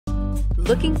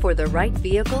Looking for the right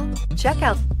vehicle? Check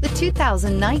out the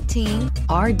 2019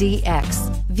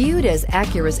 RDX. Viewed as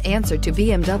Acura's answer to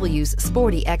BMW's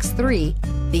sporty X3,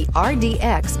 the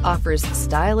RDX offers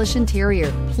stylish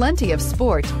interior, plenty of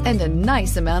sport, and a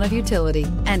nice amount of utility,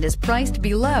 and is priced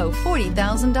below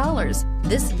 $40,000.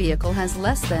 This vehicle has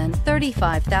less than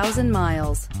 35,000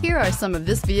 miles. Here are some of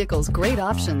this vehicle's great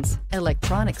options: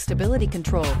 electronic stability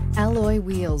control, alloy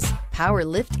wheels, power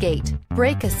liftgate,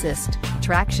 brake assist,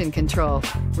 traction control,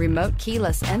 remote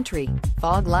keyless entry,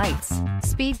 fog lights,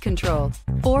 speed control,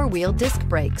 four-wheel disc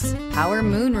brakes, power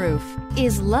moonroof.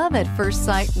 Is love at first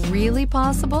sight really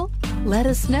possible? Let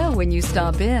us know when you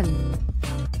stop in.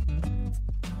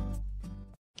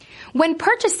 When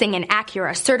purchasing an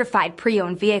Acura certified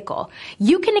pre-owned vehicle,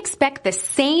 you can expect the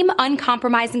same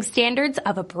uncompromising standards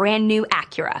of a brand new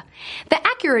Acura. The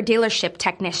Acura dealership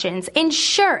technicians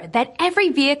ensure that every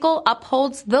vehicle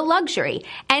upholds the luxury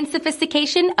and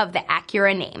sophistication of the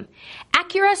Acura name.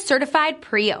 Acura certified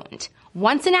pre-owned.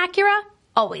 Once an Acura,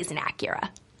 always an Acura.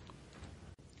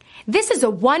 This is a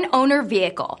one-owner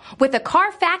vehicle with a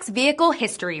Carfax Vehicle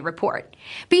History Report.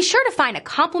 Be sure to find a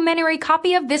complimentary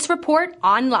copy of this report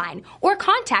online or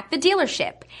contact the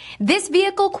dealership. This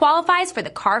vehicle qualifies for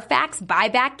the Carfax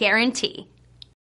Buyback Guarantee.